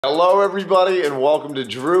Hello everybody and welcome to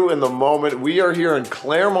Drew in the Moment. We are here in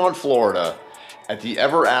Clermont, Florida at the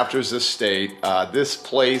Ever Afters Estate. This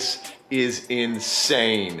place is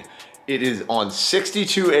insane. It is on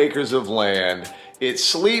 62 acres of land. It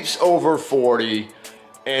sleeps over 40,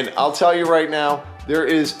 and I'll tell you right now, there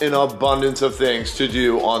is an abundance of things to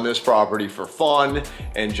do on this property for fun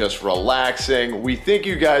and just relaxing. We think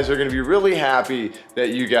you guys are gonna be really happy that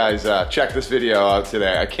you guys checked this video out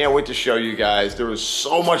today. I can't wait to show you guys. There was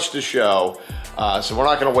so much to show, so we're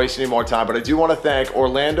not gonna waste any more time, but I do wanna thank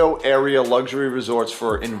Orlando Area Luxury Resorts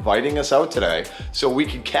for inviting us out today so we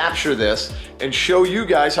can capture this and show you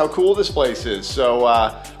guys how cool this place is. So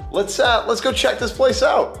let's go check this place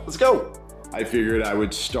out. Let's go. I figured I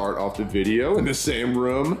would start off the video in the same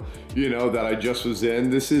room, you know, that I just was in.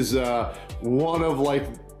 This is one of like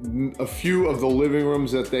a few of the living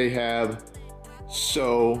rooms that they have.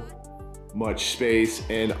 So much space,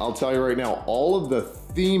 and I'll tell you right now, all of the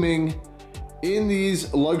theming in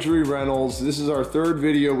these luxury rentals, this is our third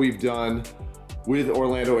video we've done with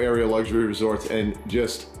Orlando Area Luxury Resorts, and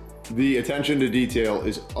just the attention to detail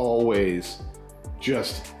is always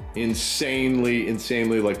just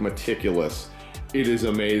insanely like meticulous. It is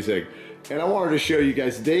amazing. And I wanted to show you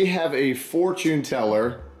guys, they have a fortune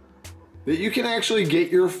teller that you can actually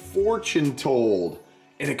get your fortune told,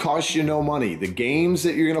 and it costs you no money. The games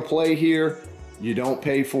that you're gonna play here, you don't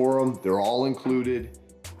pay for them, they're all included.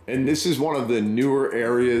 And this is one of the newer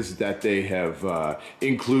areas that they have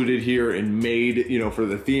included here and made, you know, for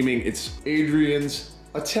the theming. It's Adrian's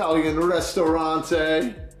Italian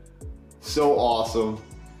Ristorante. So awesome.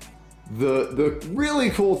 The really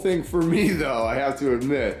cool thing for me though, I have to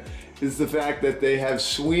admit, is the fact that they have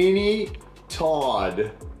Sweeney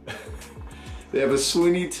Todd. They have a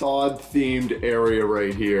Sweeney Todd themed area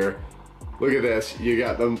right here. Look at this, you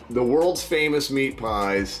got the world's famous meat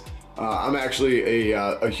pies. I'm actually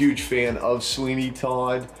a huge fan of Sweeney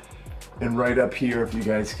Todd. And right up here, if you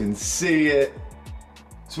guys can see it,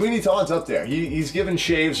 Sweeney Todd's up there. He's giving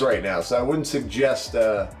shaves right now, so I wouldn't suggest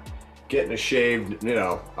getting a shave, you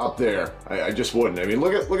know, up there. I just wouldn't. I mean,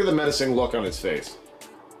 look at the menacing look on his face.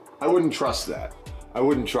 I wouldn't trust that. I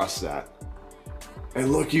wouldn't trust that.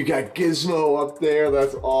 And look, you got Gizmo up there.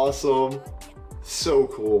 That's awesome. So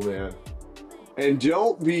cool, man. And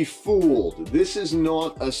don't be fooled. This is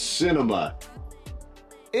not a cinema.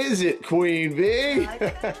 Is it, Queen Bee?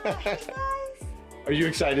 Are you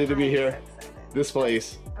excited to be here? This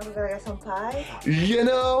place. Are we gonna get some pie? You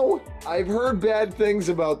know, I've heard bad things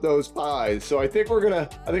about those pies, so I think we're gonna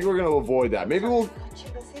avoid that. Maybe we'll.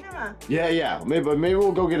 Chicken cinema. Yeah. Maybe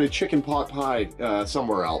we'll go get a chicken pot pie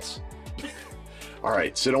somewhere else. All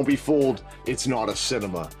right, so don't be fooled. It's not a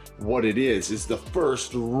cinema. What it is the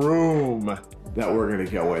first room that we're gonna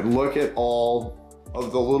go in. Look at all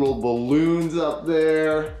of the little balloons up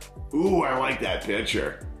there. Ooh, I like that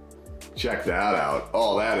picture. Check that out.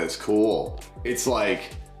 Oh, that is cool. It's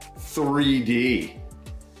like 3D.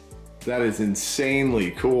 That is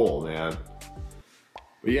insanely cool, man.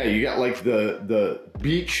 But yeah, you got like the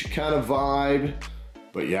beach kind of vibe,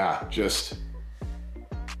 but yeah, just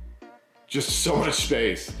so much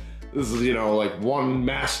space. This is, you know, like one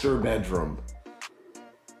master bedroom.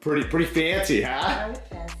 Pretty fancy, huh? Very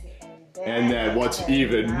fancy. And then what's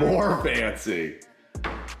even more fancy.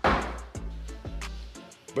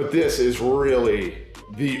 But this is really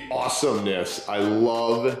the awesomeness. I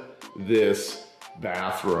love this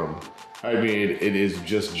bathroom. I mean, it is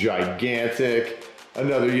just gigantic.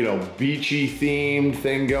 Another, you know, beachy themed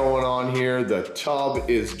thing going on here. The tub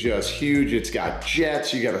is just huge. It's got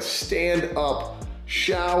jets. You got a stand up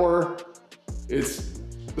shower. This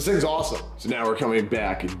thing's awesome. So now we're coming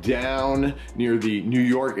back down near the New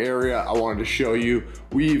York area. I wanted to show you.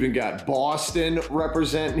 We even got Boston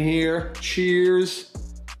representing here. Cheers.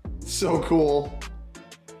 So cool.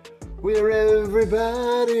 Where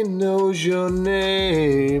everybody knows your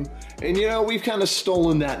name. And you know, we've kind of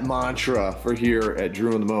stolen that mantra for here at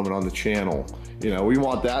Drew in the Moment on the channel. You know, we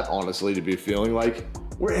want that honestly to be feeling like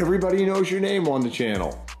where everybody knows your name on the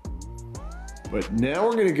channel. But now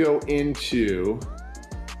we're gonna go into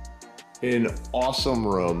an awesome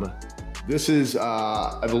room. This is,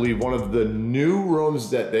 I believe, one of the new rooms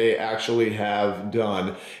that they actually have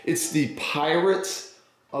done. It's the Pirates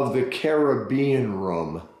of the Caribbean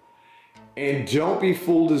room. And don't be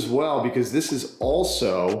fooled as well, because this is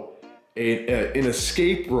also an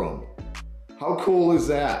escape room. How cool is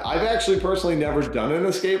that? I've actually personally never done an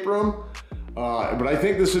escape room, but I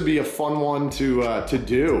think this would be a fun one to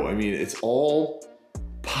do. I mean, it's all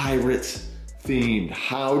pirates themed.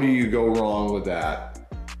 How do you go wrong with that?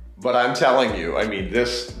 But I'm telling you, I mean,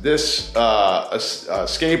 this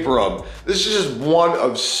escape room, this is just one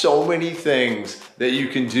of so many things that you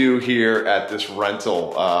can do here at this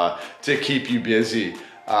rental to keep you busy.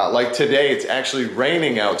 Like today, it's actually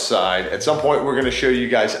raining outside. At some point, we're gonna show you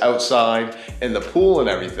guys outside and the pool and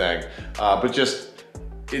everything. But just,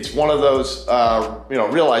 it's one of those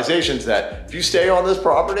realizations that if you stay on this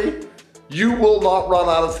property, you will not run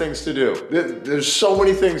out of things to do. There's so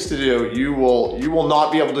many things to do. You will not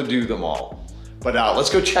be able to do them all. But let's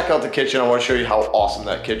go check out the kitchen. I want to show you how awesome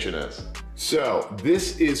that kitchen is. So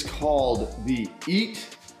this is called the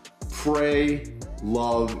Eat, Pray,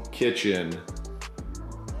 Love Kitchen.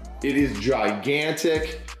 It is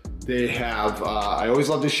gigantic. They have, I always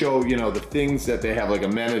love to show, the things that they have, like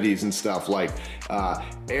amenities and stuff, like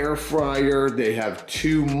air fryer. They have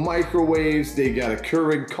 2 microwaves. They got a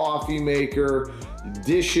Keurig coffee maker,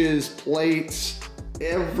 dishes, plates,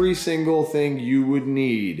 every single thing you would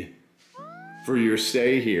need for your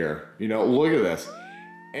stay here. Look at this.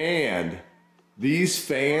 And these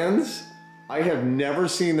fans, I have never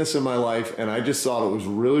seen this in my life, and I just thought it was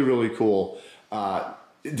really, really cool.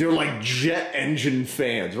 They're like jet engine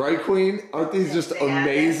fans, right, Queen? Aren't these just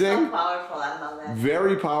amazing? They're so powerful, I love it.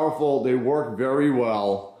 Very powerful, they work very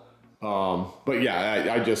well. But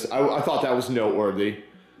yeah, I thought that was noteworthy.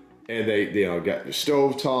 And they got your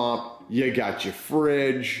stovetop, you got your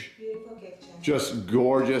fridge. Beautiful kitchen. Just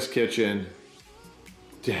gorgeous kitchen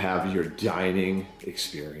to have your dining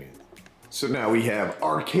experience. So now we have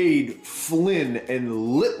Arcade, Flynn, and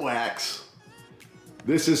Litwax.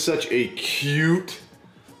 This is such a cute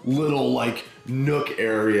little like nook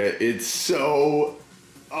area. It's so,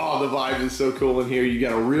 the vibe is so cool in here. You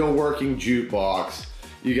got a real working jukebox.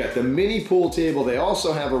 You got the mini pool table. They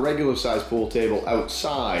also have a regular size pool table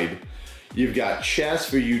outside. You've got chess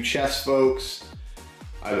for you chess folks.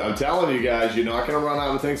 I'm telling you guys, you're not gonna run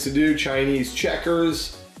out of things to do. Chinese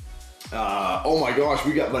checkers. Oh my gosh,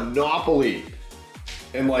 we got Monopoly.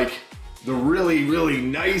 And like the really, really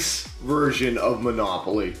nice version of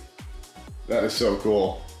Monopoly. That is so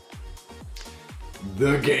cool.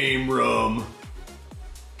 The game room.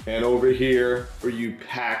 And over here for you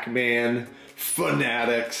Pac-Man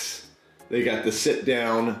fanatics, they got the sit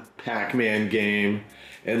down Pac-Man game.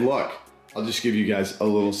 And look, I'll just give you guys a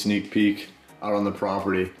little sneak peek out on the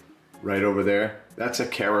property right over there. That's a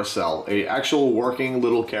carousel, a actual working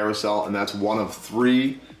little carousel, and that's one of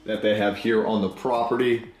 3 that they have here on the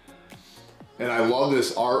property. And I love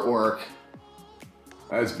this artwork.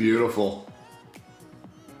 That's beautiful.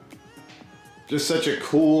 Just such a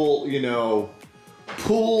cool,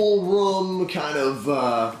 pool room kind of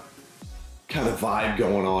vibe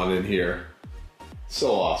going on in here.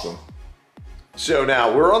 So awesome. So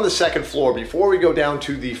now we're on the 2nd floor. Before we go down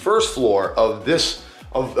to the 1st floor of this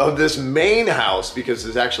main house, because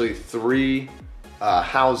there's actually 3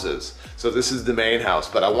 houses. So this is the main house,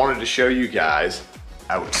 but I wanted to show you guys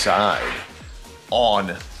outside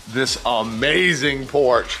on this amazing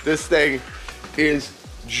porch. This thing is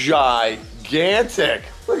gigantic.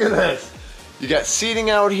 Look at this. You got seating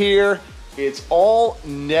out here. It's all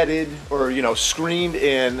netted or, screened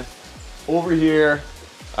in. Over here,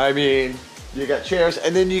 I mean, you got chairs,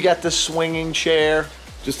 and then you got the swinging chair.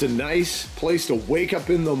 Just a nice place to wake up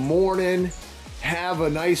in the morning, have a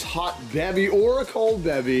nice hot bevy or a cold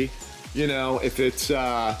bevy, if it's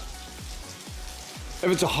a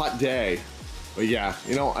hot day. But yeah,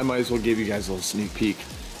 I might as well give you guys a little sneak peek.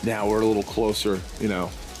 Now we're a little closer,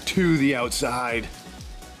 to the outside.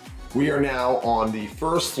 We are now on the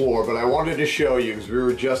 1st floor, but I wanted to show you because we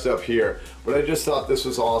were just up here, but I just thought this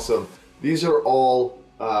was awesome. These are all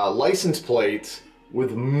license plates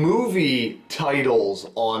with movie titles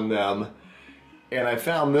on them. And I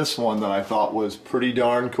found this one that I thought was pretty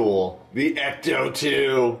darn cool. The Ecto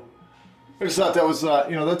 2. I just thought that was,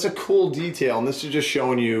 that's a cool detail. And this is just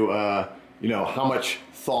showing you, how much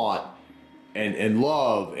thought and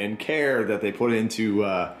love and care that they put into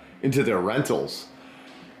their rentals.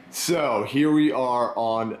 So here we are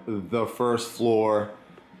on the 1st floor.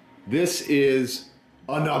 This is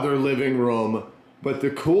another living room. But the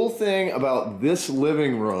cool thing about this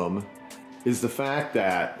living room is the fact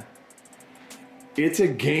that it's a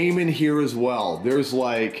game in here as well. There's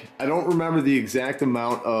like, I don't remember the exact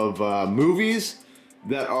amount of movies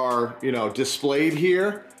that are, displayed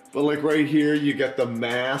here. But like right here, you got The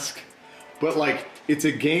Mask. But like, it's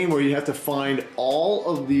a game where you have to find all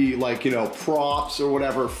of the props or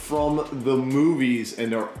whatever from the movies,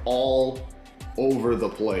 and they're all over the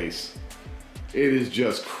place. It is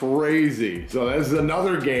just crazy. So that's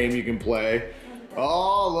another game you can play.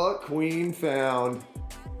 Oh, look, Queen found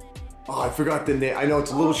Oh, I forgot the name. I know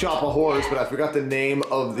it's a Little Shop of Horrors, but I forgot the name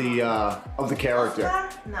of the character.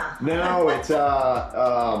 No, it's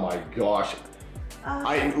oh my gosh.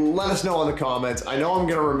 Let us know in the comments. I know I'm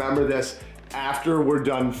gonna remember this after we're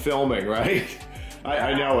done filming, right?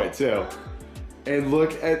 I know it too. And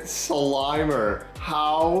look at Slimer.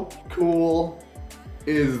 How cool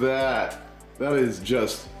is that? That is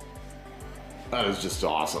just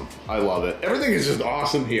awesome. I love it. Everything is just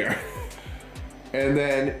awesome here. And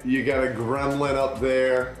then you got a gremlin up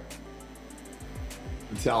there.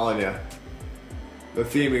 I'm telling you, the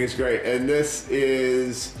theming is great. And this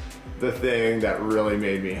is the thing that really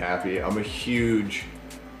made me happy. I'm a huge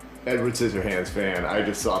Edward Scissorhands fan. I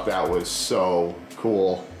just thought that was so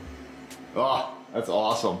cool. Oh, that's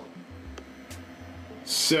awesome.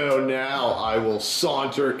 So now I will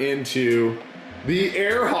saunter into the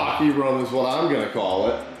air hockey room is what I'm gonna call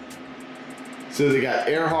it. So they got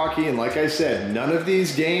air hockey, and like I said, none of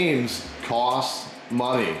these games cost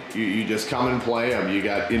money. You just come and play them. You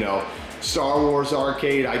got, you know, Star Wars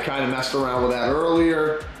Arcade. I kind of messed around with that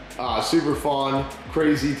earlier. Super fun.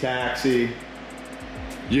 Crazy Taxi.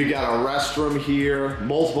 You got a restroom here,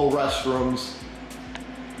 multiple restrooms.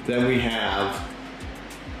 Then we have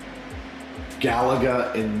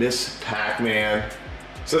Galaga and Miss Pac-Man.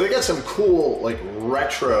 So they got some cool, like,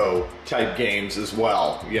 retro type games as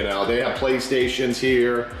well. You know, they have PlayStations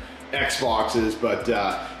here, Xboxes, but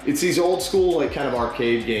it's these old school, like, kind of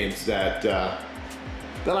arcade games that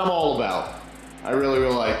I'm all about. I really,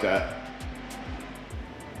 really like that.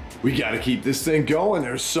 We gotta keep this thing going.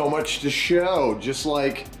 There's so much to show, just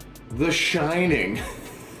like The Shining.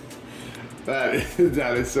 That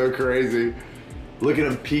is so crazy. Look at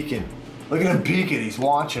him peeking. Look at him peeking, he's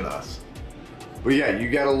watching us. But yeah, you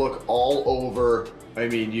gotta look all over. I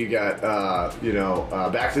mean, you got, you know,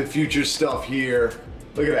 Back to the Future stuff here.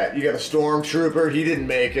 Look at that, you got a Stormtrooper, he didn't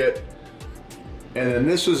make it. And then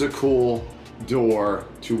this was a cool door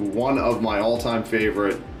to one of my all-time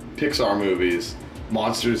favorite Pixar movies,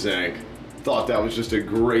 Monsters, Inc. Thought that was just a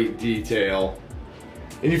great detail.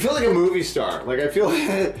 And you feel like a movie star. Like, I feel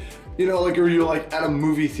like, you know, like you're like at a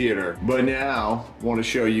movie theater. But now, I want to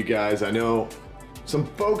show you guys, I know some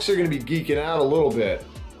folks are gonna be geeking out a little bit.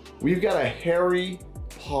 We've got a Harry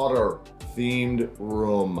Potter themed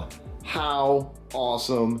room. How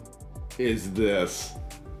awesome is this?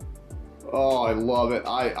 Oh, I love it.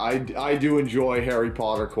 I do enjoy Harry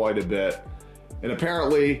Potter quite a bit. And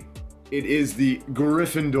apparently, it is the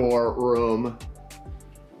Gryffindor room.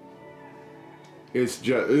 It's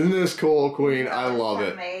just, isn't this cool, Queen? I love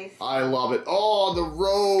it. Amazing. I love it. Oh, the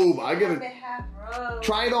robe. I gotta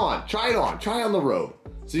try it on. Try it on. Try on the robe.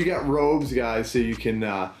 So you got robes, guys, so you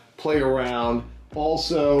can play around.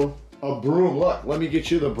 Also, a broom. Look, let me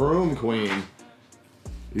get you the broom, Queen.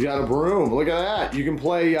 You got a broom. Look at that. You can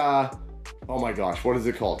play, oh my gosh, what is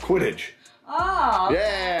it called? Quidditch. Oh.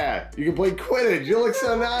 Yeah, you can play Quidditch. You look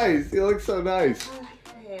so nice. You look so nice.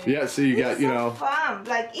 Yeah, so you got, you know. Fun.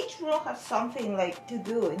 Like each room has something like to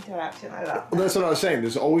do, interaction. I love that. That's what I was saying.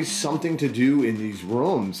 There's always something to do in these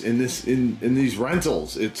rooms, in these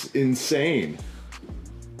rentals. It's insane.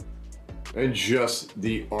 And just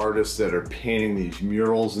the artists that are painting these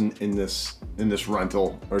murals in this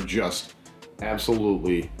rental are just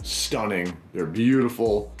absolutely stunning. They're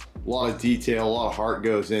beautiful. A lot of detail, a lot of heart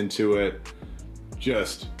goes into it.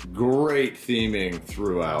 Just great theming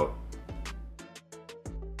throughout.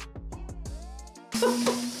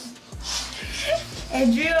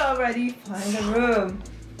 And you already find the room.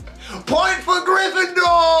 Point for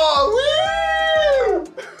Gryffindor! Woo!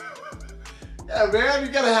 Yeah, man,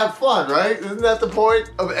 you gotta have fun, right? Isn't that the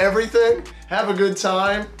point of everything? Have a good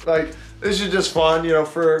time. Like, this is just fun, you know,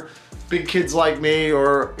 for big kids like me,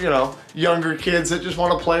 or, you know, younger kids that just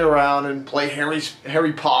want to play around and play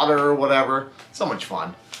Harry Potter or whatever. So much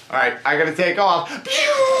fun. All right, I gotta take off.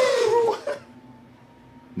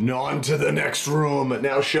 On to the next room,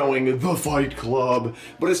 now showing the Fight Club.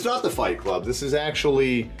 But it's not the Fight Club. This is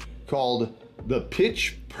actually called the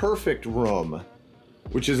Pitch Perfect Room,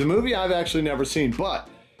 which is a movie I've actually never seen, but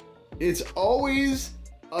it's always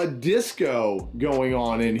a disco going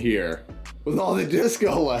on in here with all the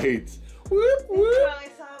disco lights. Whoop, whoop.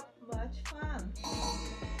 It's so much fun.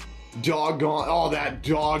 Doggone, oh, that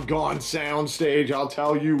doggone sound stage, I'll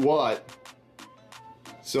tell you what.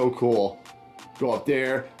 So cool. Go up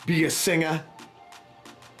there, be a singer,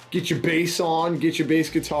 get your bass on, get your bass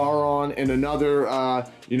guitar on, and another,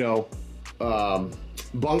 you know,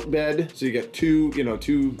 bunk bed. So you get two, you know,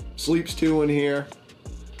 two sleeps two in here.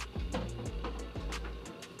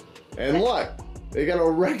 And look, they got a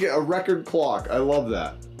record clock. I love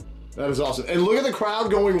that. That is awesome. And look at the crowd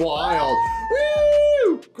going wild.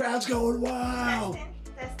 Woo! Crowd's going wow.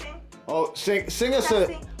 Testing. Oh, sing us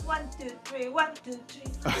Testing. 1, 2, 3. 1, 2,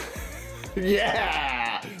 3.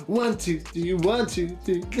 Yeah. 1, 2, 3. 1, 2,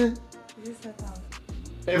 3. This is the sound.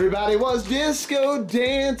 Everybody was disco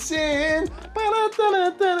dancing.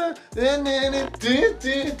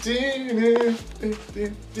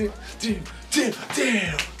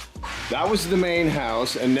 That was the main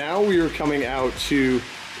house, and now we are coming out to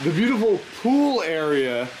the beautiful pool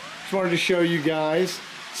area. Just wanted to show you guys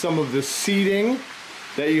some of the seating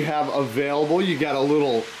that you have available. You got a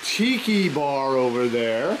little tiki bar over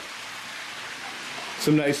there.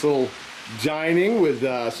 Some nice little dining with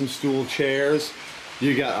some stool chairs.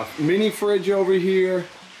 You got a mini fridge over here.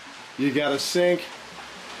 You got a sink.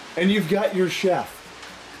 And you've got your chef.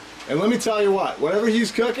 And let me tell you what, whatever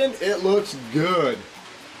he's cooking, it looks good.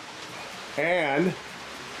 And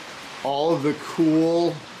all of the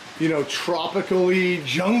cool, you know, tropically,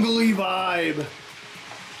 jungly vibe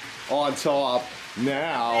on top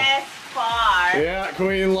now. Best part. Yeah,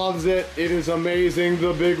 Queen loves it. It is amazing,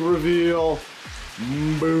 the big reveal.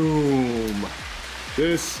 Boom.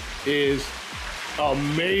 This is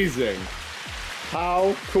amazing.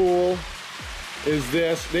 How cool is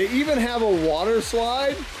this? They even have a water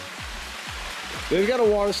slide. They've got a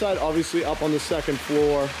water slide obviously up on the second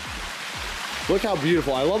floor. Look how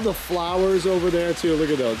beautiful. I love the flowers over there too. Look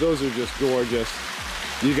at those. Those are just gorgeous.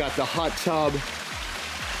 You got the hot tub.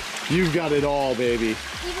 You've got it all, baby.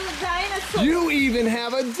 Even a dinosaur. You even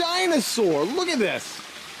have a dinosaur. Look at this.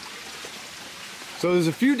 So there's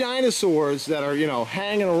a few dinosaurs that are, you know,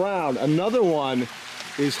 hanging around. Another one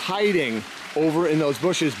is hiding over in those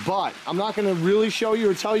bushes, but I'm not gonna really show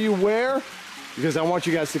you or tell you where because I want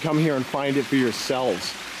you guys to come here and find it for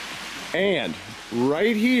yourselves. And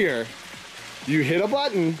right here, you hit a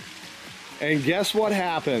button and guess what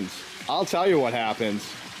happens? I'll tell you what happens.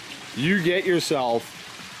 You get yourself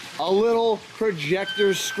a little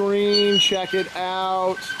projector screen. Check it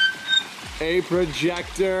out. A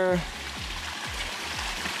projector.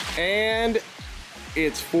 And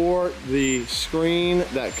it's for the screen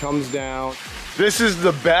that comes down. This is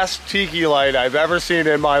the best tiki light I've ever seen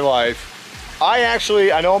in my life.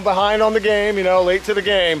 I know I'm behind on the game, you know, late to the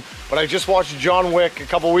game, but I just watched John Wick a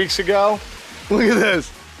couple weeks ago. Look at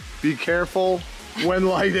this. Be careful when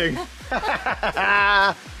lighting.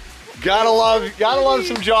 Gotta love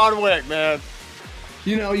some John Wick, man.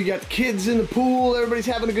 You know, you got the kids in the pool, everybody's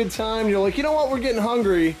having a good time. You're like, you know what, we're getting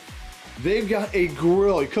hungry. They've got a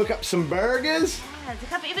grill. You cook up some burgers. Yeah, they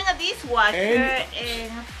have even a dishwasher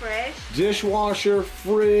and a fridge. Dishwasher,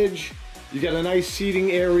 fridge. You got a nice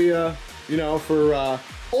seating area, you know, for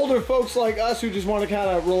older folks like us who just want to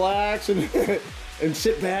kind of relax and, and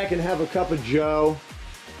sit back and have a cup of joe.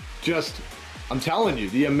 Just, I'm telling you,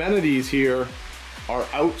 the amenities here are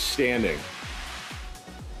outstanding.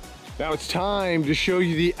 Now it's time to show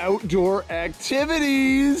you the outdoor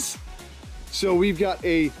activities. So we've got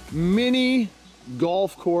a mini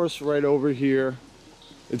golf course right over here.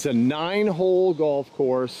 It's a 9-hole golf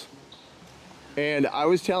course. And I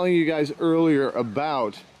was telling you guys earlier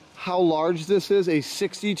about how large this is, a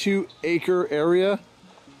 62-acre area.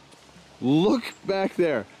 Look back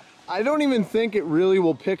there. I don't even think it really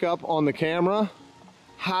will pick up on the camera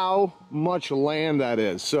how much land that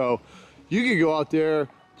is. So you could go out there,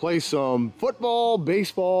 play some football,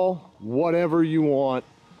 baseball, whatever you want.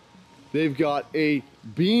 They've got a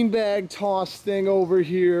beanbag toss thing over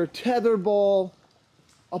here, tetherball,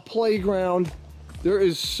 a playground. There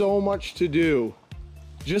is so much to do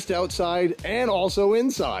just outside and also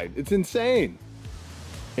inside. It's insane.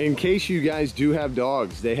 In case you guys do have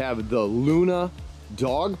dogs, they have the Luna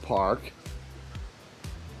Dog Park.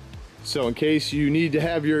 So in case you need to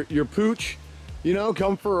have your pooch, you know,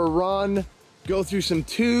 come for a run, go through some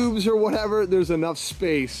tubes or whatever, there's enough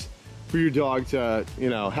space for your dog to, you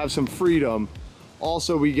know, have some freedom.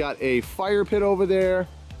 Also, we got a fire pit over there.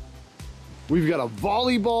 We've got a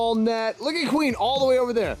volleyball net. Look at Queen all the way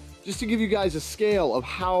over there. Just to give you guys a scale of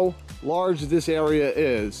how large this area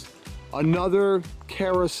is. Another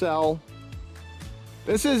carousel.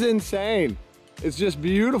 This is insane. It's just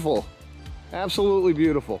beautiful. Absolutely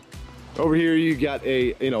beautiful. Over here you got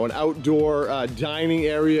a, you know, an outdoor dining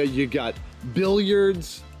area. You got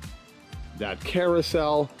billiards, that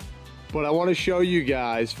carousel. But I want to show you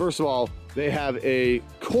guys, first of all, they have a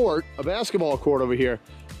court, a basketball court over here.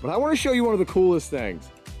 But I want to show you one of the coolest things,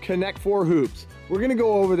 Connect 4 hoops. We're going to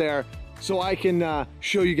go over there so I can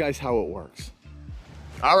show you guys how it works.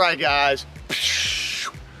 All right, guys.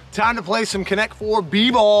 Time to play some Connect 4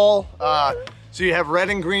 b-ball. So you have red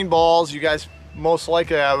and green balls. You guys most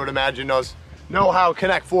likely, I would imagine, know how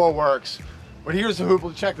Connect 4 works. But here's the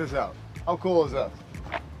hoop. Check this out. How cool is this?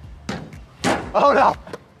 Oh no!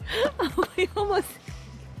 Oh, we almost.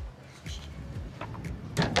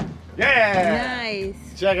 Yeah! Nice.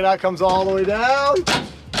 Check it out, comes all the way down.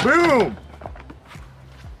 Boom!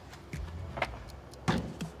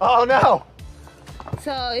 Oh no!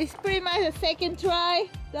 So it's pretty much the second try.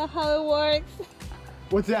 That's how it works.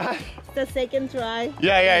 What's that? The second try.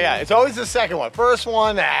 Yeah. It's always the second one. First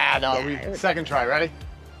one, no. Yeah. Second try. Ready?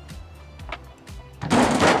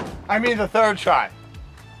 I mean the third try.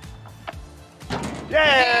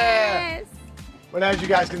 Yeah! Yes. But as you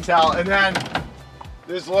guys can tell, and then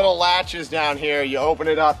there's little latches down here. You open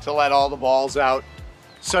it up to let all the balls out.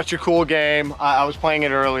 Such a cool game. I was playing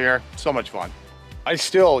it earlier. So much fun. I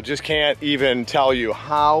still just can't even tell you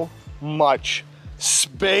how much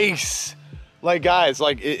space. Like guys,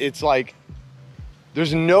 like it's like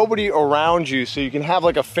there's nobody around you, so you can have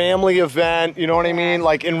like a family event, you know what I mean?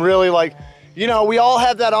 Like, and really like, you know, we all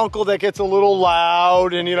have that uncle that gets a little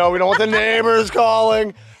loud and you know, we don't want the neighbors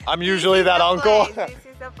calling. I'm usually that uncle. This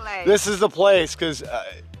is the place. This is the place, because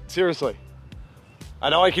seriously,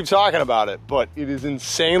 I know I keep talking about it, but it is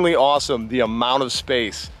insanely awesome the amount of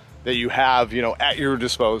space that you have, you know, at your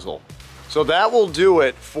disposal. So that will do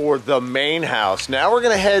it for the main house. Now we're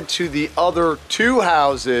gonna head to the other two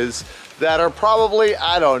houses that are probably,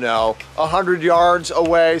 I don't know, 100 yards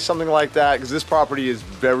away, something like that, because this property is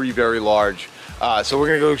very, very large. So we're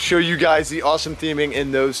gonna go show you guys the awesome theming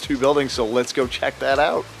in those two buildings, so let's go check that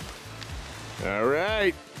out. All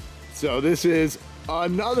right, so this is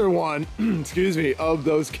another one, excuse me, of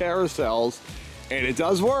those carousels, and it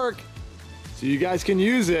does work, so you guys can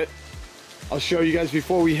use it. I'll show you guys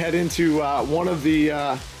before we head into one of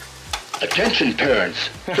the... Attention parents,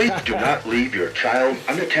 please do not leave your child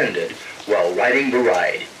unattended while riding the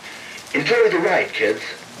ride. Enjoy the ride, kids.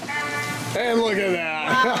 And look at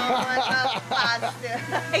that.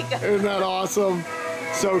 Isn't that awesome?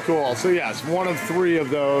 So cool. So yes, one of three of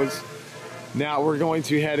those. Now we're going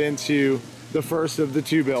to head into the first of the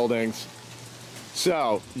two buildings.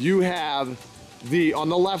 So you have on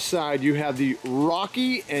the left side, you have the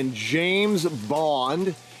Rocky and James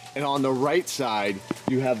Bond, and on the right side,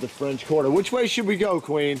 you have the French Quarter. Which way should we go,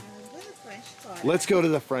 Queen? Let's go to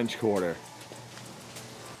the French Quarter.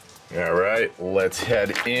 All right, let's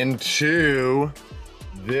head into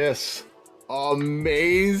this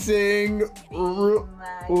amazing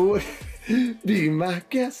Be my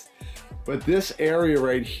guest. But this area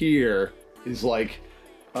right here is like,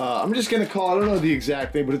 I'm just gonna call, I don't know the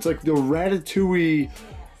exact thing, but it's like the Ratatouille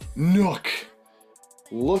nook.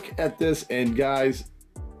 Look at this, and guys,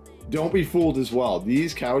 don't be fooled as well.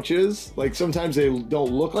 These couches, like sometimes they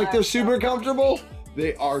don't look like they're super comfortable.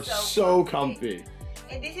 They are so comfy.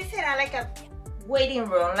 And this is like a waiting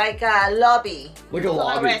room, like a lobby. Like a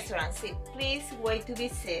lobby. A restaurant. See, please wait to be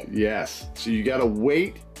seated. Yes, so you gotta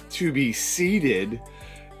wait to be seated,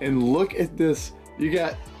 and look at this. You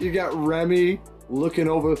got Remy looking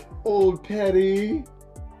over old Petty.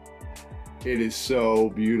 It is so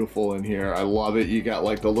beautiful in here. I love it. You got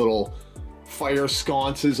like the little fire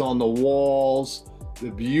sconces on the walls, the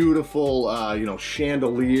beautiful, you know,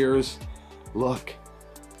 chandeliers. Look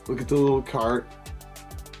at the little cart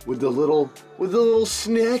with the little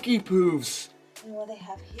snacky poofs. And what they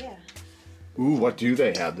have here? Ooh, what do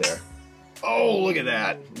they have there? Oh, look at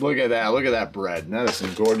that! Look at that! Look at that bread. That is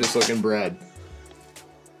some gorgeous looking bread.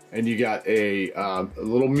 And you got a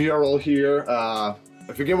little mural here. I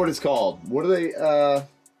forget what it's called. What are they?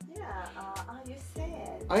 You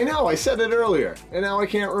said. I know, I said it earlier, and now I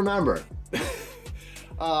can't remember.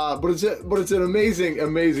 But it's an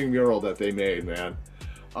amazing mural that they made, man.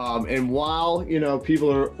 And while, you know,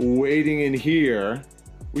 people are waiting in here,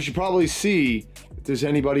 we should probably see if there's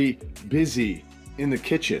anybody busy in the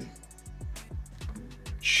kitchen.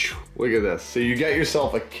 Look at this. So you got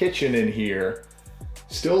yourself a kitchen in here,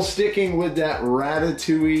 still sticking with that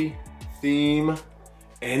Ratatouille theme.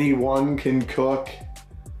 Anyone can cook.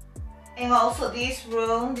 And also this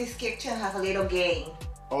room, this kitchen has a little game.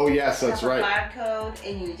 Oh yes, that's right. Barcode,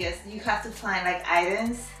 and you have to find like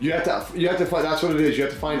items. You have to find. That's what it is. You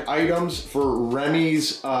have to find items for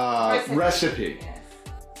Remy's recipe. Yes.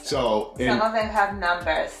 So some of them have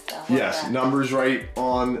numbers. Yes, numbers right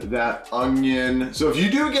on that onion. So if you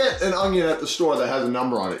do get an onion at the store that has a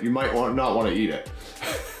number on it, you might not want to eat it.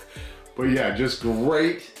 But yeah, just a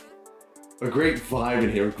great vibe in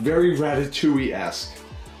here. Very Ratatouille-esque.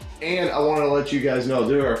 And I want to let you guys know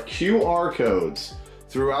there are QR codes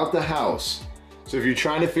throughout the house. So if you're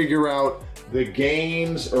trying to figure out the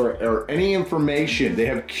games or any information, they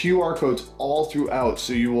have QR codes all throughout,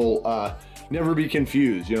 so you will never be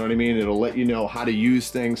confused, you know what I mean? It'll let you know how to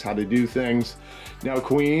use things, how to do things. Now,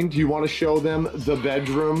 Queen, do you want to show them the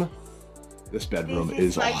bedroom? This bedroom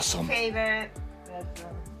is awesome. My favorite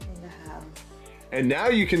bedroom in the house. And now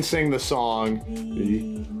you can sing the song.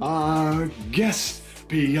 Be our guest,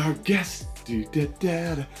 be our guest.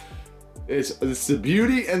 It's the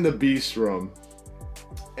Beauty and the Beast room.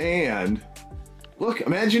 And look,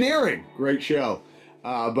 Imagineering, great show.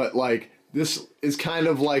 But like, this is kind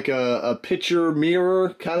of like a picture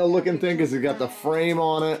mirror kind of looking thing because it got the frame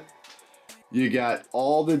on it. You got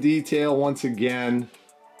all the detail once again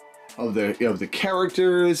of the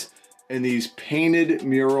characters, and these painted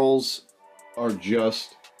murals are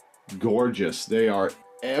just gorgeous. They are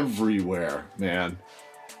everywhere, man.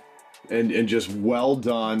 And just well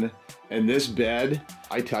done. And this bed,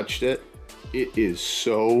 I touched it. It is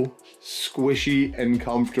so squishy and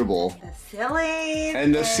comfortable. The ceiling.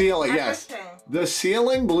 And the ceiling, yes. The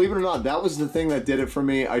ceiling, believe it or not, that was the thing that did it for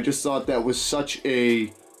me. I just thought that was such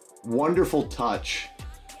a wonderful touch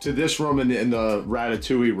to this room and in the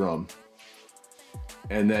Ratatouille room.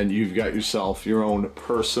 And then you've got yourself your own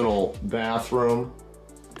personal bathroom.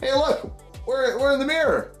 Hey, look, we're in the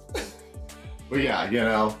mirror. But yeah, you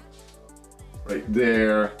know, right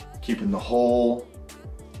there, keeping the whole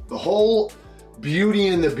Beauty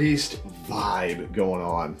and the Beast vibe going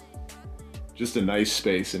on. Just a nice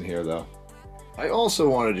space in here, though. I also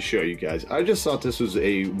wanted to show you guys, I just thought this was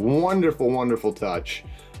a wonderful, wonderful touch,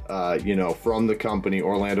 you know, from the company,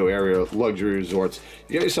 Orlando Area Luxury Resorts.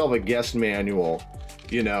 You got yourself a guest manual,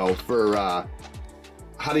 you know, for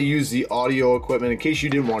how to use the audio equipment in case you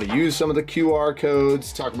didn't want to use some of the QR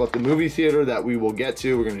codes. Talk about the movie theater that we will get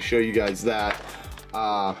to. We're going to show you guys that.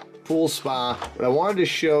 Pool spa, but I wanted to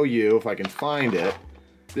show you, if I can find it,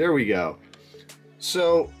 there we go.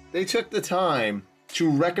 So they took the time to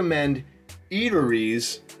recommend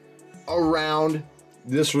eateries around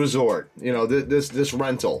this resort, you know, this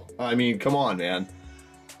rental. I mean, come on, man.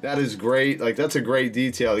 That is great. Like, that's a great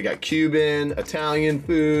detail. They got Cuban, Italian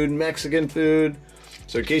food, Mexican food.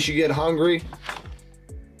 So in case you get hungry,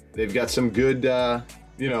 they've got some good,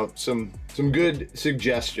 you know, some good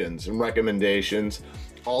suggestions and recommendations.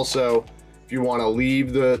 Also, if you want to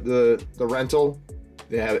leave the rental,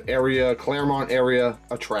 they have Claremont area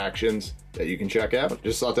attractions that you can check out.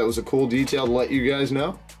 Just thought that was a cool detail to let you guys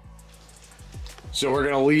know. So we're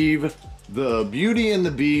gonna leave the Beauty and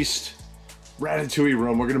the Beast Ratatouille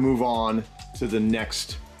room. We're gonna move on to the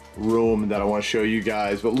next room that I want to show you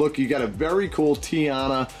guys. But look, you got a very cool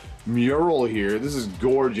Tiana mural here. This is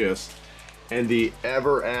gorgeous. And the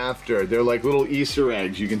Ever After, they're like little Easter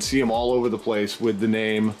eggs. You can see them all over the place with the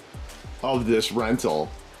name of this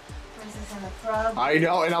rental. Princess and the Frog. I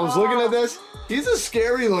know, and I was looking at this. He's a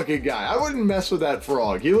scary looking guy. I wouldn't mess with that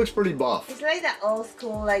frog. He looks pretty buff. It's like that old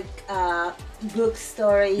school, like, book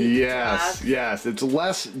story. Yes, frog. yes. It's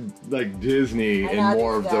less like Disney and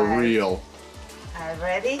more of the real. Are you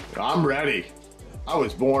ready? I'm ready. I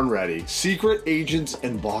was born ready. Secret agents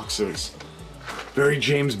and boxers. Very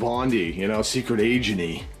James Bondy, you know, secret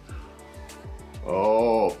agent-y.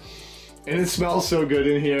 Oh, and it smells so good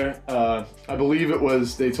in here. I believe it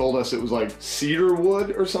was, they told us it was like cedar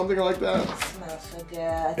wood or something like that. It smells so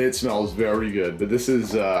good. It smells very good, but this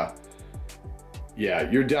is, yeah,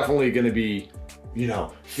 you're definitely gonna be, you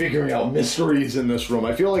know, figuring out mysteries in this room.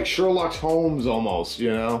 I feel like Sherlock Holmes almost,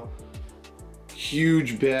 you know?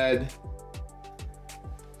 Huge bed.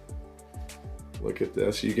 Look at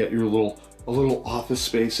this, you get your a little office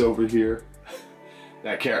space over here.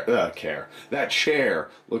 That chair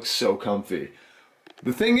looks so comfy.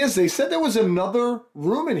 The thing is, they said there was another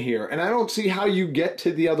room in here, and I don't see how you get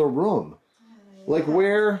to the other room. Like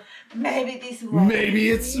where? Maybe this way. Maybe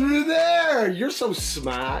it's through there. You're so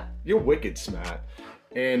smart. You're wicked smart.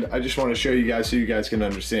 And I just want to show you guys so you guys can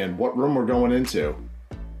understand what room we're going into.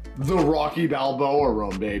 The Rocky Balboa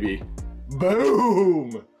room, baby.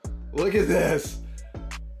 Boom! Look at this.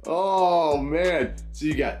 Oh man, so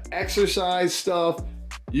you got exercise stuff.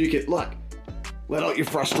 You can, look, let out your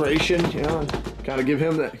frustration, you know, kind of give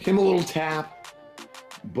him a little tap.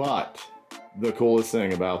 But the coolest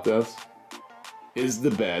thing about this is the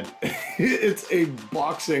bed. It's a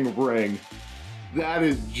boxing ring. That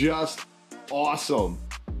is just awesome.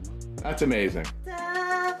 That's amazing.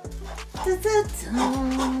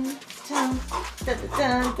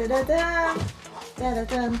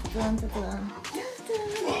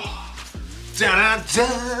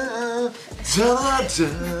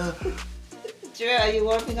 Drew, are you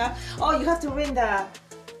warming up? Oh, you have to ring the...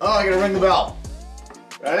 Oh, I gotta ring the bell.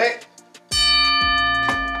 Ready?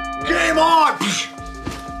 Game on!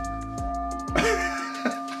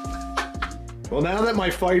 Well, now that my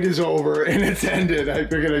fight is over and it's ended, I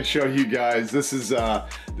figured I'd show you guys. This is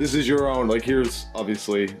your own. Like, here's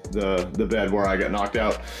obviously the bed where I got knocked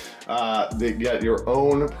out. They got your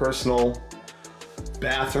own personal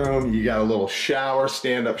bathroom. You got a little shower,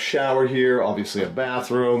 stand-up shower here. Obviously a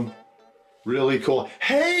bathroom. Really cool.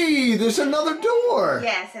 Hey, there's another door.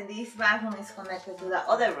 Yes, and this bathroom is connected to the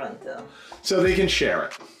other room too. So they can share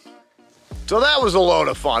it. So that was a load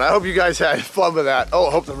of fun. I hope you guys had fun with that. Oh,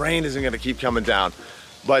 I hope the rain isn't gonna keep coming down.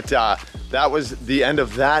 But that was the end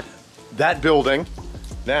of that building.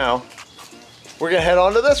 Now, we're gonna head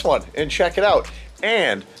on to this one and check it out.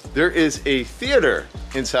 And there is a theater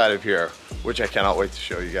inside of here, which I cannot wait to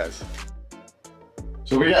show you guys.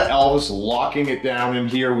 So we got Elvis locking it down in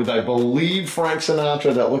here with, I believe, Frank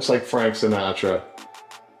Sinatra. That looks like Frank Sinatra.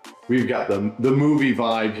 We've got the movie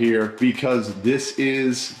vibe here because this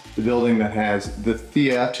is the building that has the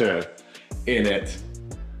theater in it.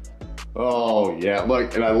 Oh yeah,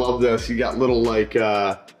 look, and I love this. You got little like,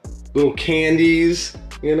 little candies,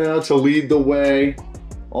 you know, to lead the way.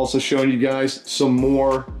 Also showing you guys some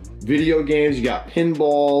more video games. You got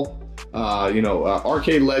pinball,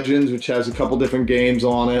 Arcade Legends, which has a couple different games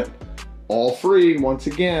on it. All free, once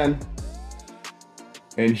again.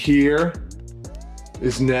 And here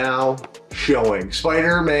is now showing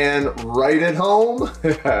Spider-Man Right at Home,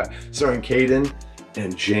 starring Caden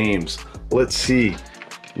and James. Let's see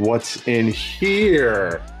what's in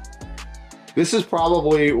here. This is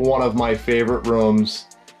probably one of my favorite rooms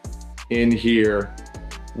in here.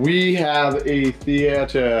 We have a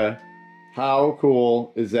theater. How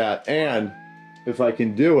cool is that? And if I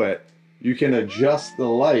can do it, you can adjust the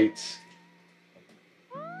lights.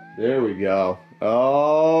 There we go.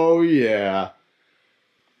 Oh yeah.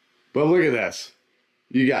 But look at this.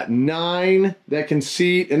 You got 9 that can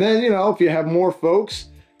seat. And then, you know, if you have more folks,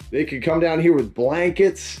 they can come down here with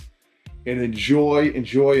blankets and enjoy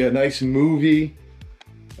a nice movie.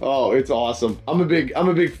 Oh, it's awesome. I'm a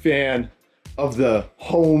big fan of the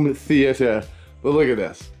home theater. But look at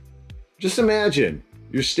this. Just imagine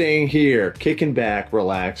you're staying here, kicking back,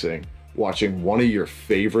 relaxing, watching one of your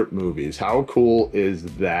favorite movies. How cool is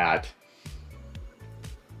that?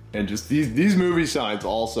 And just these movie signs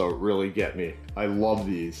also really get me. I love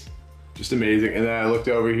these. Just amazing. And then I looked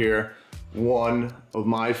over here, one of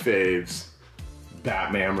my faves,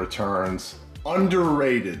 Batman Returns.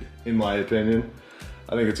 Underrated, in my opinion.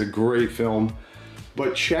 I think it's a great film.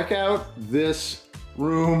 But check out this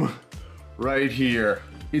room right here.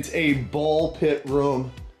 It's a ball pit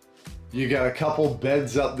room. You got a couple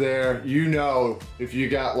beds up there. You know, if you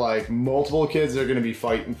got like multiple kids, they're gonna be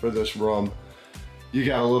fighting for this room. You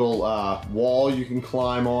got a little wall you can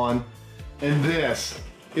climb on. And this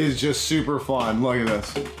is just super fun. Look at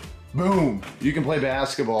this. Boom. You can play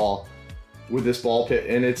basketball with this ball pit.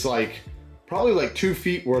 And it's like, probably like 2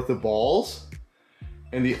 feet worth of balls.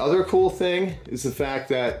 And the other cool thing is the fact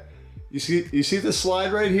that, you see the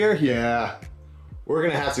slide right here? Yeah. We're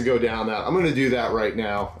gonna have to go down that. I'm gonna do that right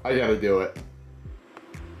now. I gotta do it.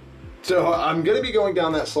 So I'm gonna be going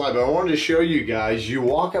down that slide, but I wanted to show you guys, you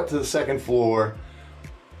walk up to the second floor,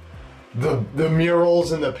 the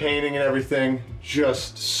murals and the painting and everything,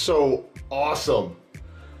 just so awesome.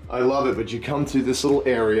 I love it, but you come through this little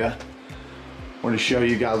area. I want to show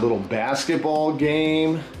you, got a little basketball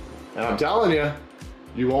game, and I'm telling you,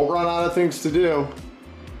 you won't run out of things to do.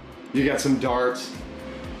 You got some darts.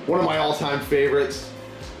 One of my all-time favorites,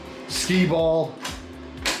 skee ball.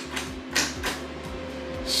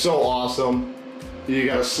 So awesome. You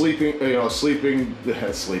got a sleeping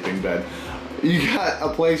bed. You got a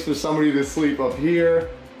place for somebody to sleep up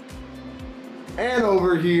here and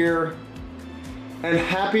over here. And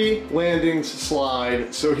Happy Landings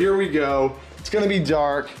slide. So here we go. It's gonna be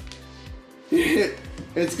dark.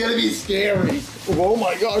 It's gonna be scary. Oh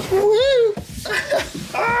my gosh. Woo-hoo.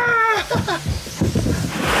 Ah!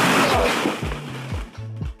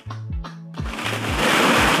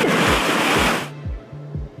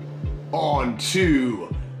 On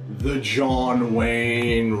to the John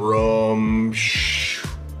Wayne room.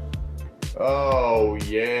 Oh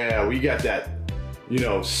yeah, we got that, you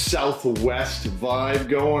know, Southwest vibe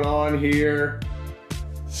going on here.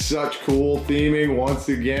 Such cool theming once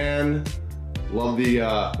again. Love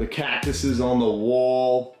the cactuses on the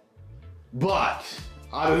wall. But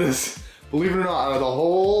out of this, believe it or not, out of the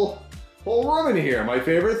whole room in here, my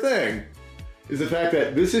favorite thing is the fact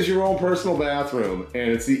that this is your own personal bathroom, and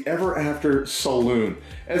it's the Ever After Saloon.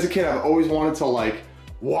 As a kid, I've always wanted to like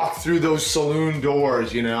walk through those saloon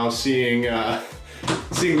doors, you know, seeing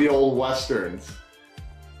the old westerns.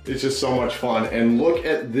 It's just so much fun. And look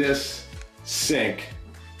at this sink.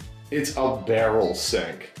 It's a barrel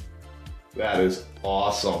sink. That is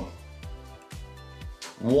awesome.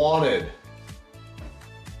 Wanted.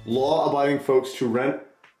 Law-abiding folks to rent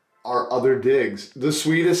our other digs. The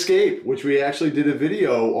Sweet Escape, which we actually did a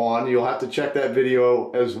video on. You'll have to check that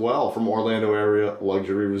video as well from Orlando area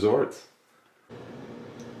luxury resorts.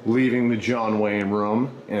 Leaving the John Wayne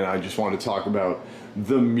room, and I just want to talk about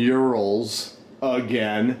the murals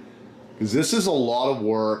again, because this is a lot of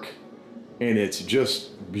work and it's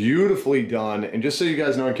just beautifully done. And just so you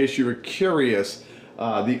guys know, in case you were curious,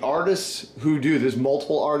 the artists who do, there's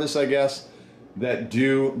multiple artists, I guess, that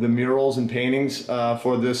do the murals and paintings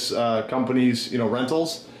for this company's,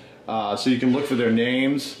 rentals. So you can look for their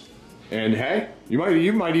names, and hey, you might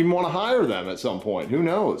even want to hire them at some point. Who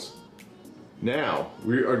knows? Now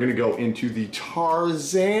we are going to go into the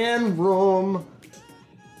Tarzan room.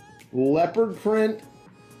 Leopard print.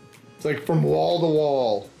 It's like from wall to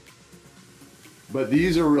wall. But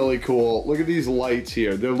these are really cool. Look at these lights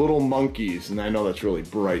here. They're little monkeys, and I know that's really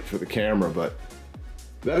bright for the camera, but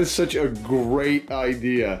that is such a great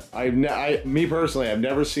idea. Me personally, I've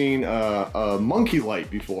never seen a monkey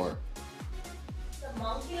light before. It's a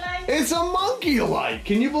monkey light? It's a monkey light!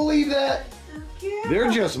 Can you believe that? So cute.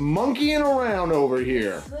 They're just monkeying around over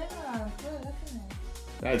here. Swim around too, look at it.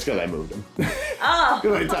 That's because I moved him. Oh!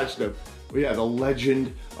 Because I touched him. But yeah, the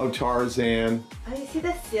legend of Tarzan. Oh, you see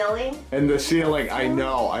the ceiling? And the ceiling, I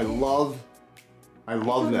know. I love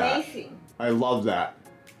that. Amazing. I love that.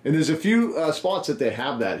 And there's a few spots that they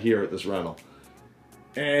have that here at this rental.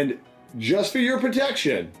 And just for your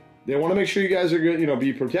protection, they want to make sure you guys are good,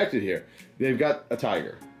 be protected here. They've got a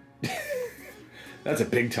tiger. That's a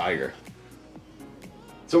big tiger.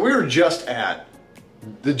 So we were just at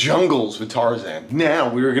the jungles with Tarzan. Now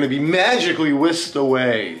we are going to be magically whisked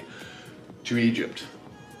away to Egypt.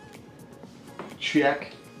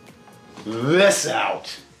 Check this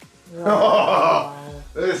out. Wow.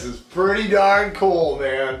 This is pretty darn cool,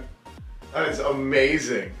 man. That is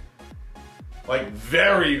amazing. Like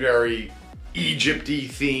very, very Egypt-y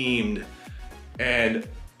themed. And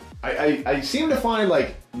I seem to find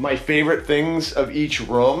like my favorite things of each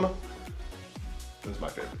room. This is my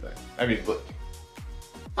favorite thing. I mean, look.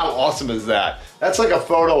 How awesome is that? That's like a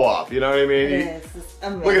photo op, you know what I mean? Yes, it's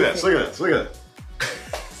amazing. Look at this, look at this, look at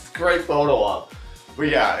this. Great photo op. But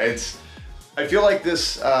yeah, I feel like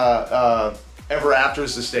this Ever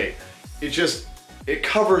After's estate, it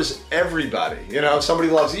covers everybody. Somebody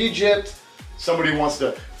loves Egypt, somebody wants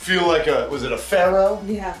to feel like was it a pharaoh?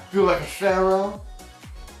 Yeah. Feel like a pharaoh.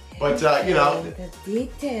 But the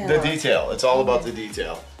detail. The detail, it's all about the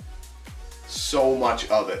detail. So much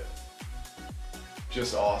of it.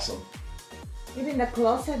 Just awesome. Even the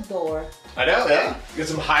closet door. I know, yeah. Get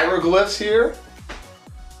some hieroglyphs here.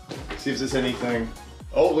 See if there's anything.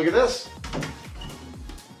 Oh, look at this.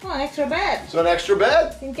 Oh, an extra bed. So an extra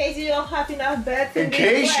bed. In case you don't have enough beds In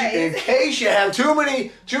case you have too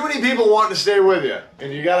many people wanting to stay with you,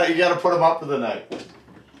 and you gotta put them up for the night.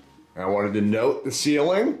 I wanted to note the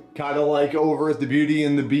ceiling, kind of like over at the Beauty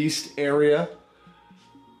and the Beast area.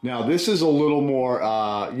 Now this is a little more,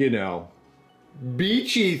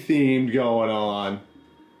 beachy themed going on.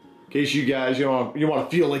 In case you guys, you want to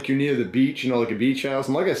feel like you're near the beach, like a beach house.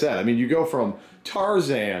 And like I said, I mean, you go from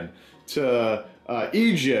Tarzan to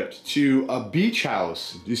Egypt to a beach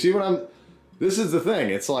house. Do you see what this is the thing.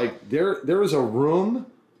 It's like there is a room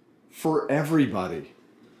for everybody.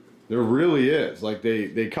 There really is. Like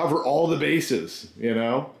they cover all the bases,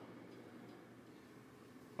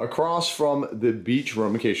 Across from the beach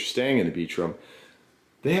room, in case you're staying in the beach room,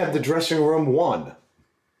 they have the dressing room 1,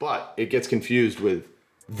 but it gets confused with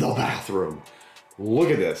the bathroom.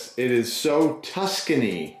 Look at this. It is so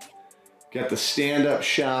Tuscany. Got the stand-up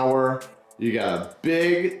shower. You got a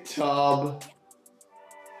big tub.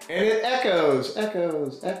 And it echoes.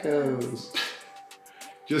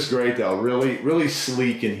 Just great though. Really, really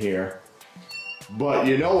sleek in here. But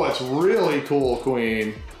you know what's really cool,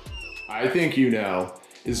 Queen? I think you know.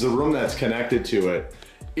 Is the room that's connected to it.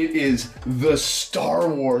 It is the Star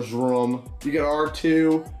Wars room. You get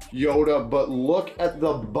R2, Yoda, but look at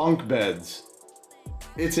the bunk beds.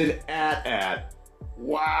 It's an AT-AT.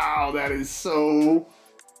 Wow, that is so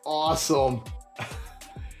awesome.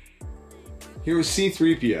 Here's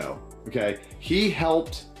C-3PO, okay? He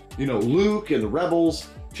helped, Luke and the rebels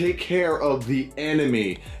take care of the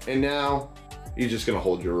enemy. And now, he's just gonna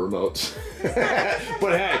hold your remotes.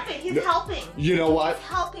 But hey, he's helping. You know what?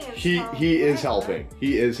 He's helping. He is helping.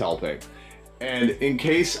 He is helping. And in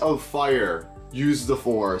case of fire, use the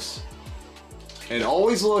Force. And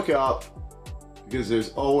always look up, because there's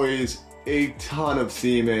always a ton of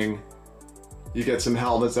theming. You got some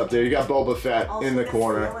helmets up there. You got Boba Fett Also in the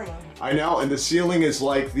corner. ceiling. I know, and the ceiling is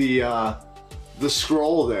like the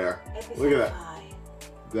scroll there. Look at that.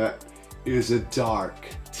 That is a dark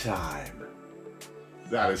time.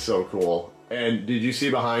 That is so cool. And did you see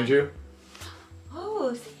behind you?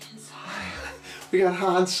 Oh, We got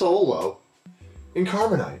Han Solo in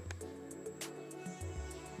carbonite.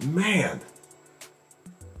 Man.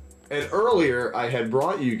 And earlier I had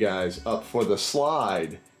brought you guys up for the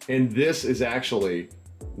slide, and this is actually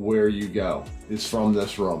where you go, is from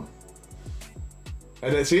this room.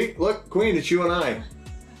 And then see, look, Queen, it's you and I.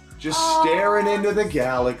 Just staring into the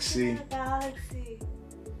galaxy.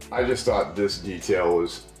 I just thought this detail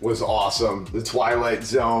was awesome. The Twilight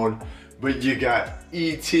Zone, but you got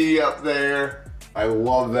E.T. up there. I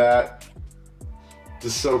love that.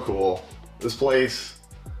 Just so cool. This place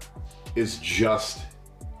is just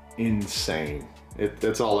insane.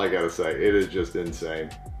 That's all I gotta say. It is just insane.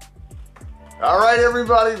 All right,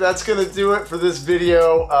 everybody, that's gonna do it for this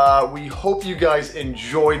video. We hope you guys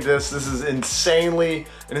enjoyed this. This is an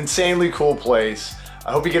insanely cool place.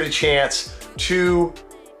 I hope you get a chance to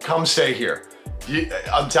come stay here.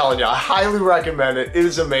 I'm telling you, I highly recommend it. It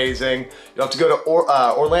is amazing. You'll have to go to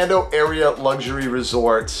Orlando Area Luxury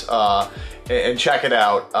Resorts and check it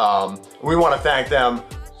out. We want to thank them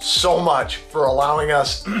so much for allowing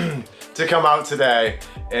us to come out today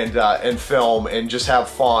and film and just have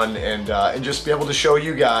fun and just be able to show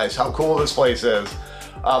you guys how cool this place is.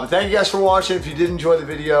 But thank you guys for watching. If you did enjoy the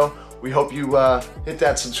video, we hope you hit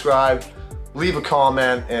that subscribe, leave a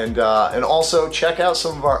comment, and also check out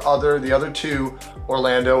some of the other two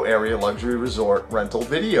Orlando Area Luxury Resort rental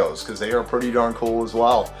videos, because they are pretty darn cool as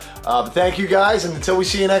well. But thank you guys, and until we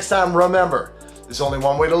see you next time, remember, there's only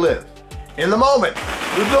one way to live: in the moment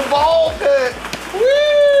with the ball pit. Woo!